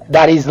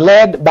that is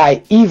led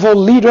by evil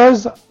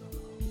leaders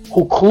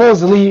who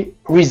closely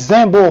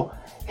resemble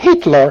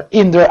Hitler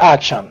in their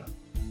action.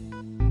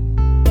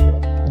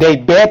 They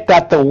bet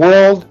that the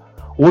world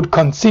would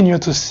continue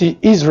to see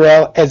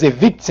Israel as a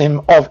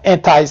victim of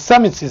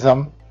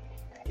anti-Semitism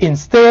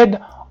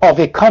instead of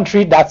a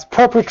country that's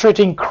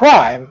perpetrating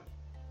crime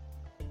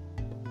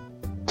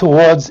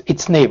towards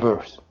its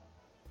neighbors.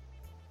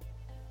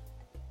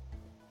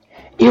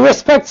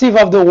 Irrespective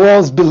of the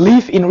world's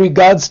belief in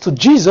regards to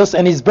Jesus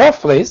and his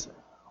birthplace,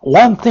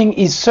 one thing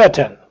is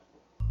certain.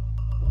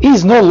 He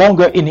is no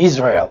longer in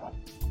Israel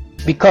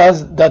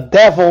because the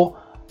devil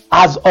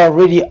has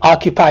already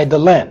occupied the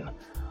land,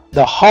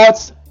 the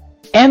hearts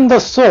and the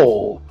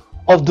soul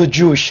of the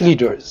Jewish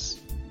leaders.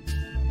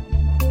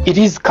 It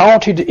is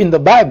counted in the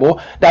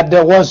Bible that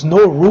there was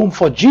no room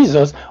for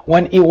Jesus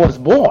when he was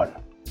born.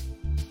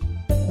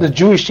 The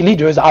Jewish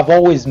leaders have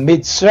always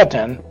made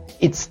certain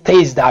it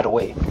stays that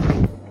way.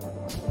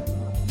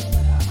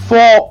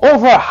 For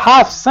over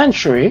half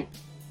century,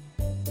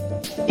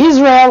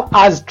 Israel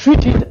has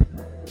treated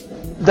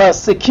the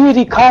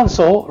Security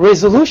Council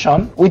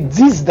resolution with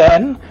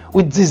disdain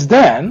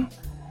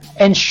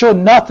and showed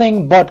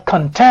nothing but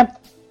contempt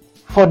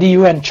for the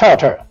UN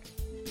Charter.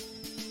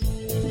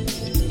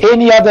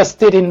 Any other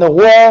state in the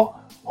world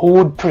who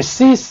would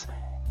persist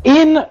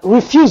in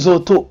refusal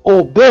to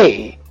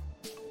obey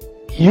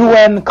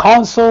UN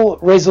Council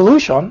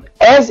resolution,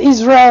 as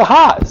Israel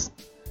has,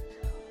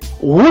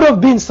 would have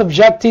been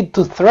subjected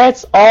to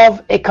threats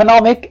of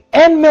economic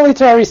and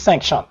military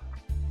sanction.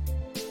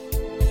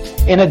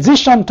 In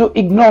addition to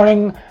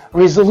ignoring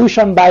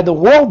resolution by the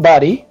world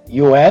body,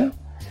 UN,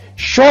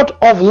 short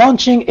of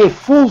launching a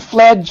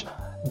full-fledged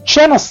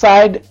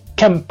genocide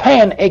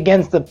campaign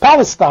against the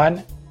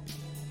Palestine,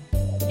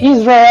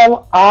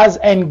 Israel has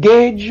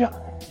engaged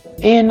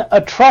in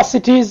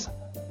atrocities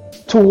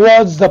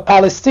towards the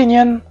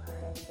Palestinian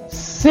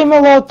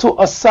similar to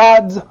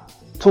Assad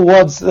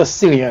towards the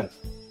Syrian.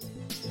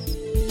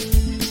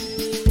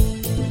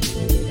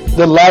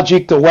 The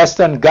logic the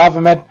Western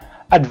government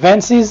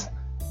advances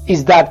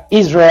is that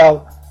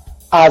Israel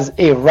has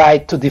a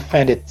right to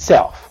defend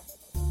itself.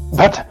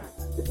 But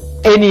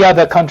any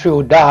other country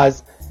who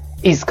does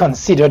is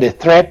considered a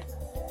threat,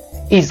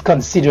 is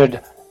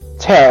considered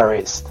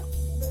terrorist.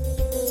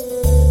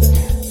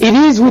 It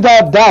is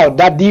without doubt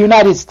that the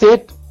United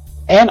States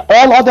and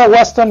all other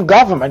Western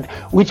governments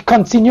which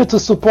continue to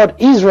support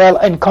Israel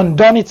and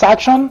condone its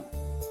action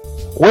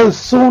will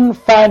soon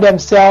find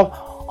themselves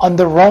on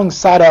the wrong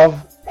side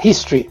of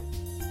history.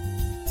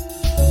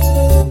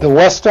 The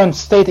Western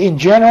state in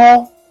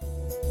general,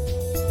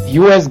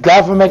 US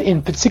government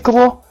in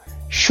particular,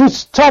 should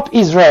stop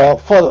Israel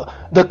for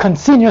the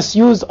continuous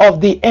use of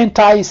the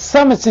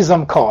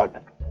anti-Semitism card,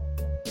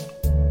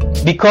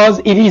 because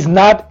it is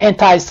not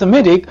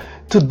anti-Semitic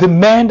to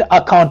demand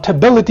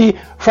accountability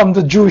from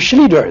the Jewish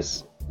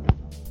leaders.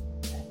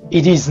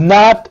 It is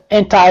not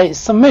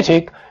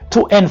anti-Semitic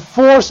to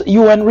enforce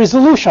UN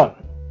resolution.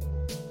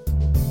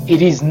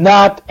 It is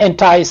not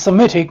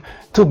anti-Semitic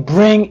to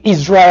bring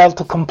Israel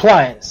to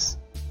compliance.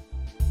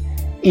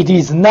 It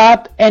is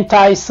not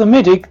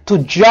anti-Semitic to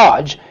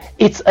judge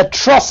its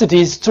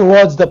atrocities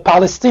towards the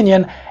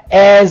Palestinians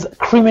as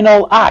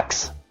criminal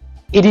acts.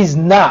 It is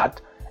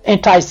not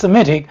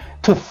anti-Semitic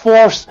to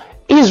force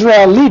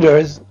Israel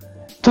leaders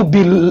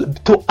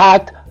to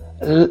act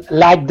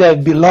like they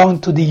belong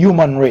to the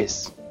human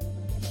race.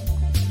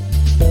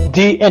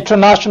 The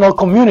international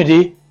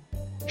community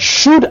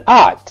should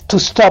act to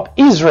stop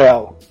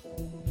Israel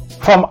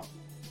from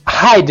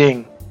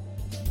hiding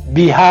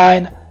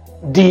behind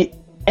the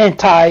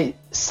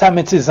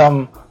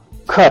anti-Semitism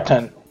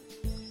curtain.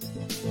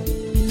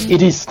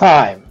 It is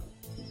time.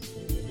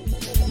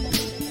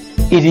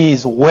 It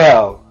is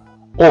well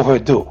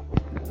overdue.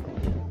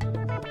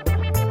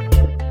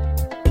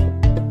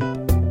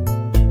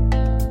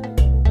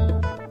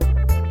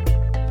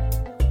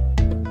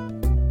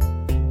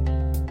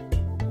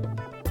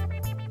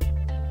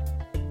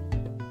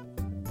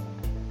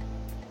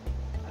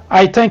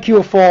 I thank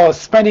you for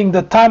spending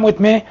the time with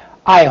me.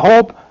 I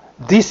hope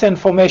this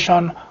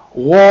information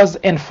was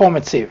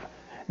informative.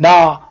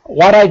 Now,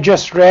 what I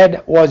just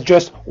read was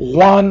just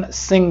one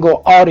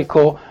single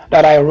article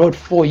that I wrote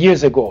 4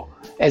 years ago.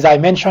 As I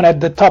mentioned at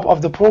the top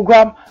of the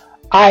program,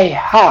 I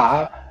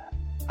have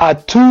a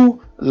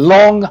 2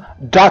 long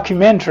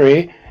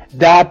documentary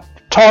that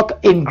talk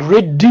in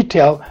great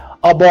detail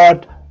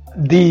about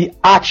the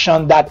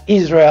action that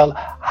Israel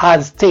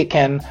has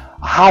taken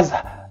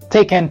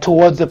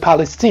towards the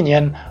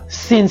Palestinian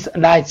since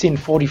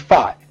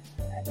 1945.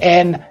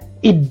 And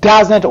it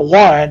doesn't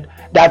warrant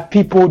that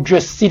people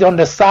just sit on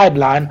the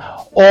sideline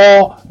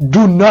or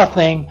do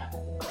nothing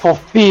for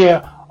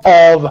fear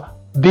of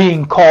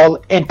being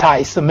called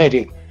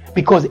anti-Semitic,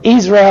 because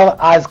Israel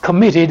has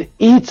committed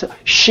its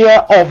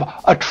share of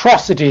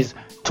atrocities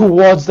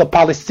towards the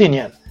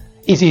Palestinian.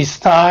 It is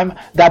time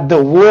that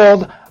the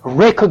world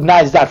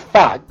recognize that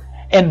fact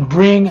and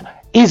bring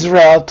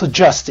Israel to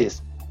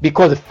justice,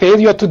 because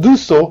failure to do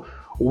so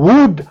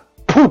would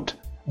put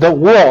the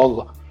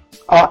world,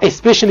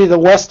 especially the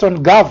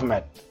Western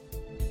government,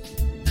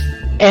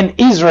 and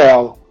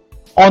Israel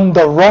on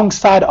the wrong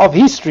side of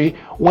history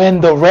when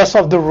the rest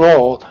of the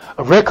world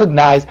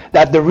recognize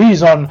that the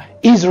reason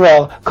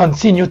Israel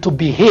continue to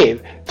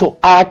behave, to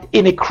act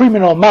in a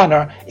criminal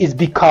manner is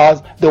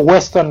because the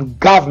Western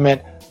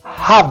government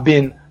have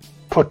been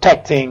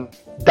protecting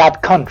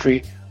that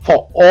country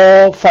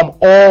from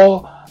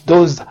all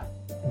those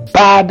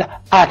bad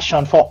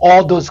action, for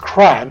all those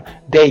crimes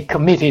they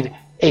committed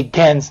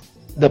against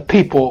the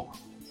people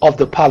of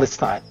the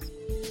Palestine.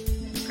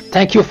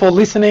 Thank you for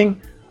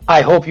listening.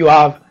 I hope you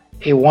have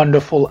a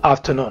wonderful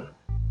afternoon.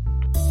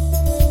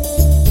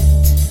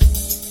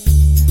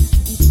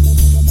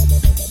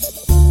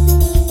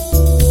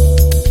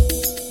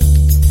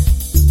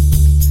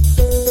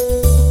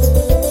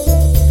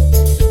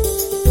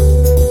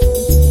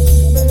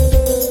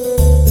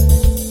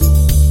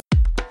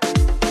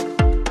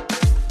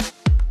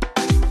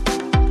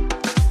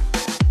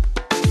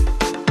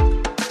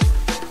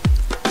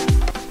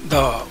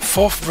 The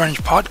Fourth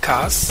Branch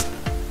Podcast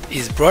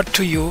is brought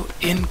to you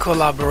in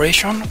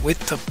collaboration with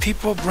the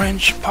People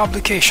Branch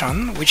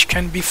publication, which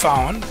can be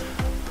found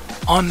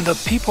on the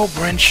People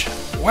Branch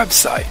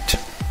website,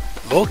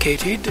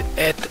 located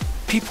at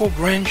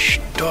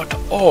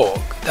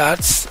peoplebranch.org.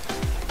 That's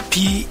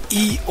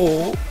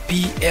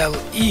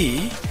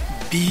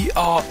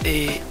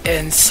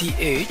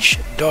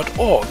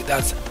peoplebranch.org.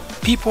 That's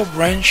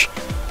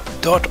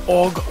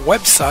peoplebranch.org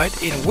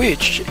website, in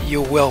which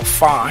you will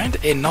find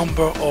a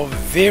number of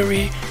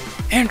very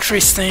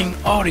interesting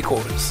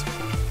articles.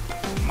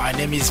 My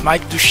name is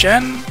Mike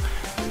Duchesne,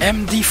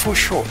 MD for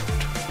short.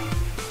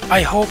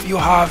 I hope you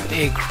have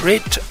a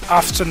great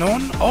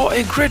afternoon or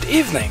a great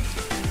evening,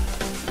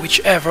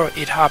 whichever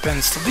it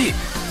happens to be.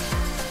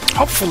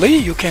 Hopefully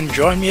you can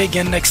join me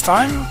again next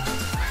time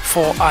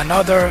for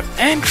another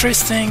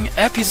interesting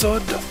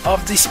episode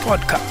of this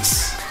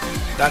podcast.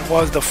 That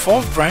was the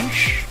Fourth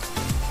Branch,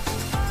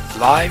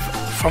 live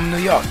from New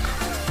York.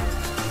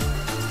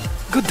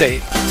 Good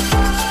day.